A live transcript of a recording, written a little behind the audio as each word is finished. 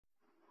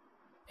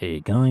Hey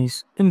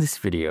guys, in this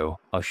video,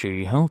 I'll show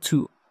you how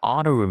to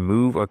auto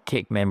remove or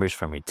kick members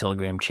from your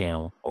Telegram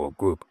channel or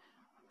group.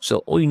 So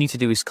all you need to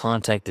do is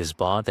contact this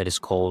bot that is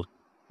called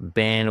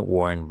Ban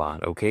Warn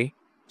Bot, okay?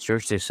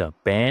 Search this up,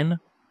 Ban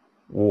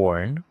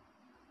Warn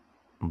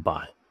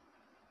Bot.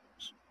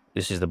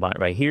 This is the bot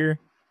right here.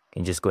 You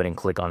can just go ahead and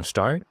click on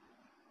start.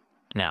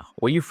 Now,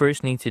 what you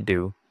first need to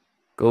do,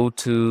 go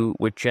to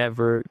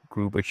whichever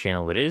group or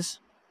channel it is.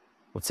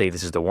 Let's say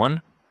this is the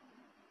one.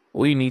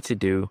 All you need to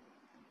do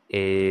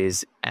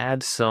is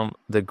add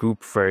the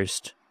group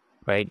first,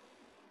 right,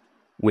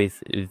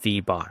 with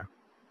the bar.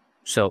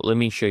 So let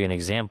me show you an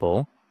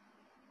example.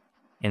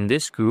 In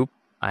this group,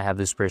 I have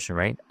this person,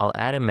 right? I'll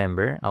add a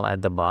member, I'll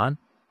add the bot.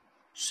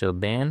 So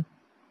ban,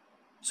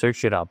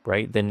 search it up,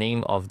 right? The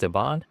name of the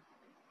bot.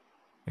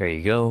 There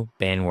you go,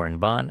 Ban Warn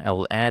Bot. I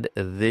will add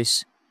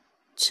this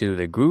to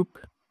the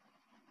group.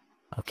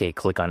 Okay,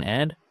 click on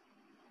add.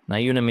 Now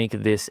you're gonna make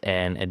this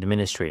an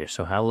administrator.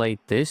 So highlight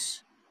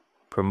this,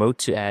 promote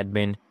to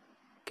admin,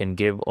 can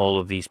give all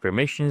of these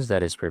permissions.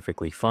 That is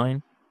perfectly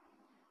fine.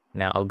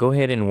 Now I'll go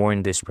ahead and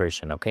warn this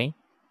person, okay?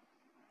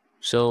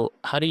 So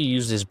how do you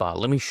use this bot?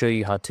 Let me show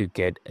you how to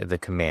get the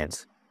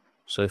commands.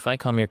 So if I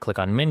come here, click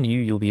on menu,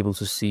 you'll be able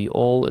to see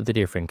all the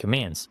different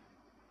commands.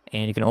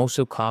 And you can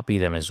also copy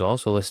them as well.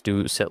 So let's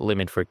do set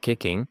limit for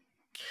kicking.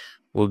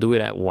 We'll do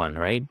it at 1,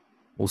 right?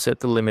 We'll set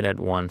the limit at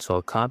 1. So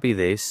I'll copy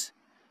this.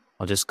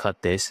 I'll just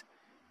cut this.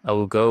 I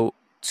will go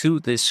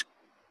to this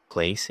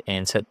place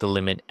and set the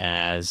limit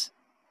as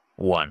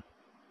 1.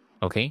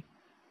 Okay,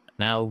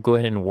 now go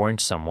ahead and warn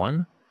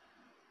someone.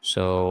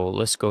 So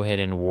let's go ahead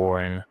and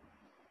warn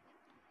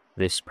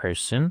this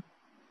person,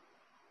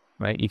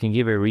 right? You can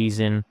give a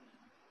reason,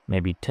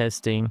 maybe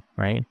testing,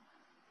 right?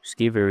 Just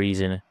give a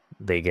reason,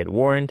 they get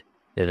warned,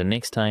 that the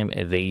next time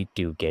they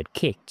do get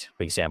kicked,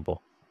 for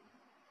example.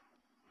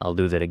 I'll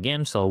do that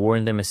again, so I'll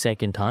warn them a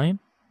second time.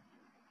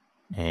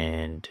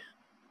 And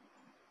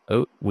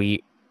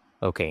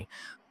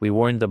we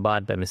warned the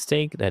bot by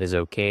mistake. That is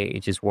okay.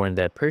 It just warned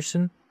that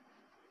person.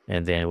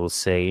 And then we'll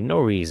say no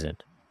reason.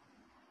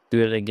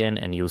 Do it again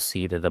and you'll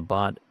see that the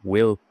bot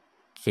will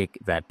kick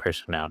that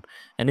person out.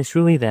 And it's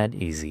really that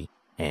easy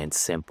and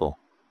simple.